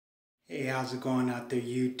Hey, how's it going out there,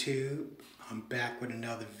 YouTube? I'm back with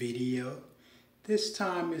another video. This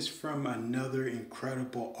time is from another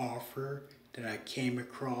incredible offer that I came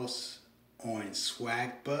across on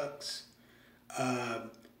Swagbucks. Uh,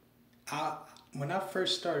 when I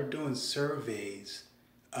first started doing surveys,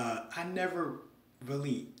 I never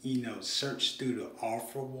really, searched through the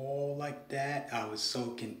offer wall like that. I was so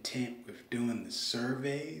content with doing the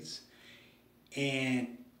surveys.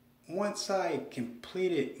 And once I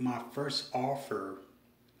completed my first offer,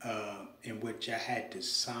 in which I had to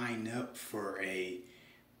sign up for a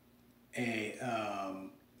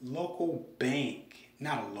local bank,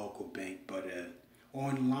 not a local bank, but an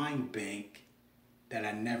online bank that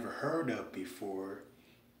I never heard of before,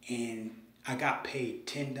 and I got paid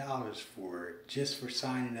 $10 for it just for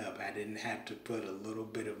signing up. I didn't have to put a little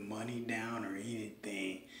bit of money down or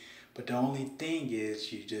anything. But the only thing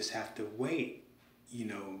is you just have to wait,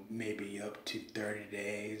 maybe up to 30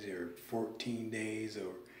 days or 14 days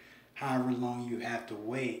or however long you have to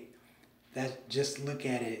wait. That just look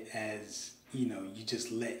at it as, you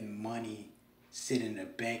just letting money sit in a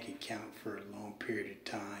bank account for a long period of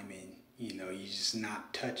time, and you're just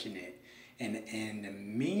not touching it. And in the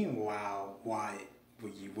meanwhile, while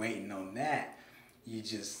you waiting on that,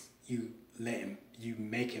 you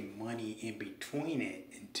making money in between it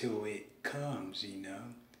until it comes.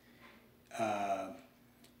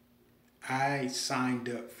 I signed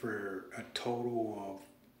up for a total of,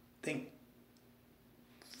 I think,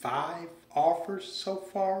 5 offers so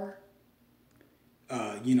far.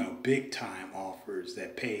 Big time offers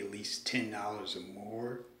that pay at least $10 or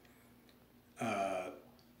more.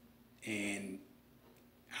 And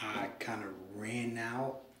I kind of ran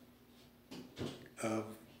out of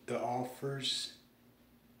the offers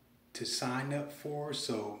to sign up for.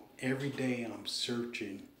 So every day I'm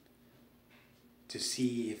searching to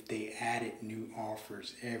see if they added new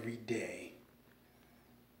offers every day.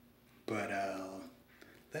 But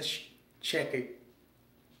let's check it.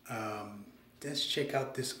 Let's check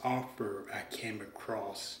out this offer I came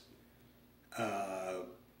across. I've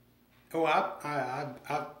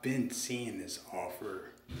been seeing this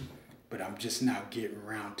offer, but I'm just now getting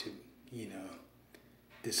around to,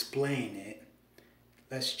 displaying it.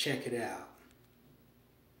 Let's check it out.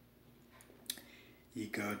 You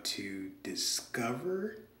go to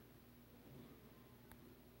Discover.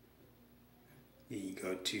 Then you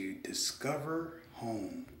go to Discover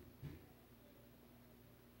Home.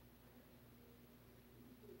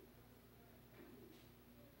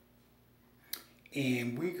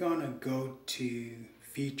 And we're gonna go to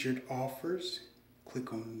Featured Offers.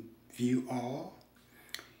 Click on View All.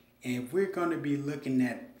 And we're gonna be looking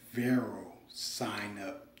at Varo sign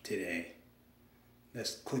up today.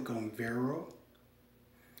 Let's click on Varo.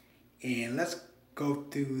 And let's go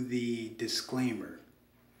through the disclaimer.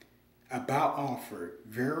 About offer,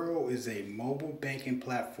 Varo is a mobile banking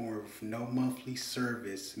platform with no monthly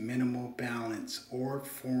service, minimal balance, or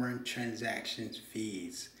foreign transactions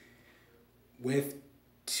fees. With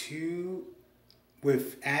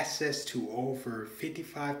access to over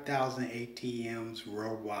 55,000 ATMs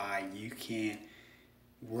worldwide, you can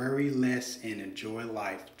worry less and enjoy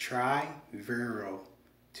life. Try Varo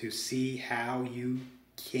to see how you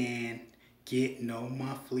can get no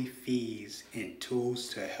monthly fees and tools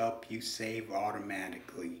to help you save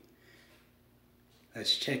automatically.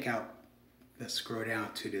 Let's scroll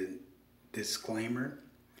down to the disclaimer.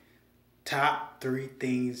 Top 3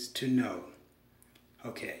 things to know.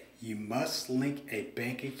 Okay, you must link a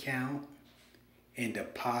bank account and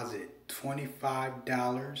deposit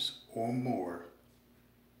 $25 or more.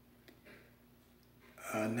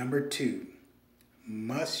 Number 2,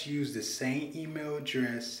 must use the same email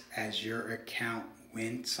address as your account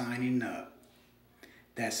when signing up.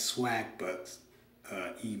 That's Swagbucks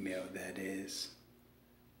email, that is.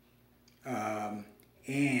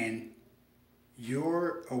 And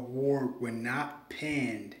your award when not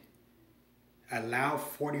pinned. Allow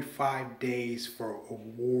 45 days for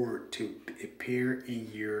award to appear in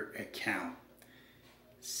your account.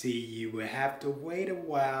 See, you will have to wait a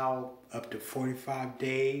while, up to 45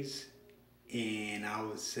 days. And I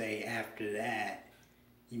would say after that,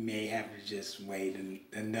 you may have to just wait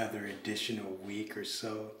another additional week or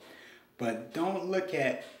so. But don't look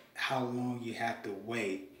at how long you have to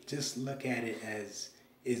wait. Just look at it as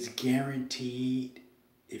it's guaranteed.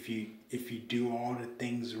 If you do all the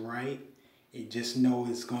things right, you just know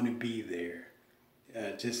it's going to be there.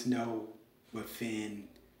 Just know within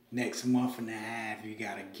next month and a half, you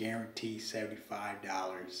got a guaranteed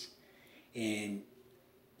 $75. And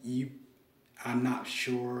I'm not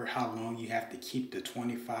sure how long you have to keep the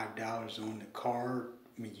 $25 on the card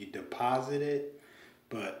when you deposit it,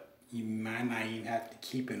 but you might not even have to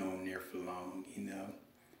keep it on there for long, you know.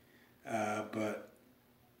 But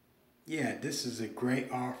yeah, this is a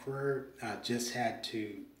great offer. I just had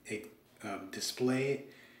to display it.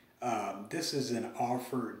 This is an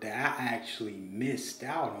offer that I actually missed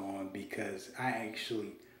out on because I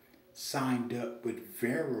actually signed up with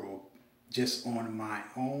Varo just on my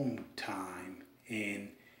own time and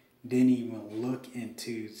didn't even look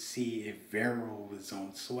into see if Varo was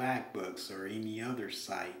on Swagbucks or any other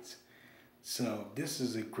sites. So this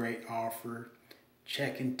is a great offer.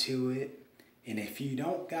 Check into it. And if you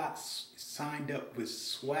don't got signed up with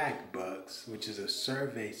Swagbucks, which is a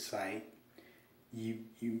survey site,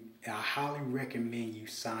 I highly recommend you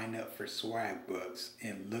sign up for Swagbucks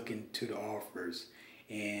and look into the offers,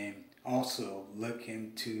 and also look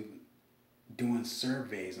into doing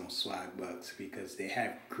surveys on Swagbucks because they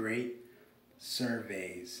have great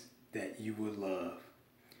surveys that you would love.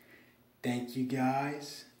 Thank you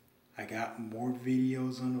guys. I got more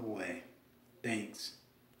videos on the way. Thanks.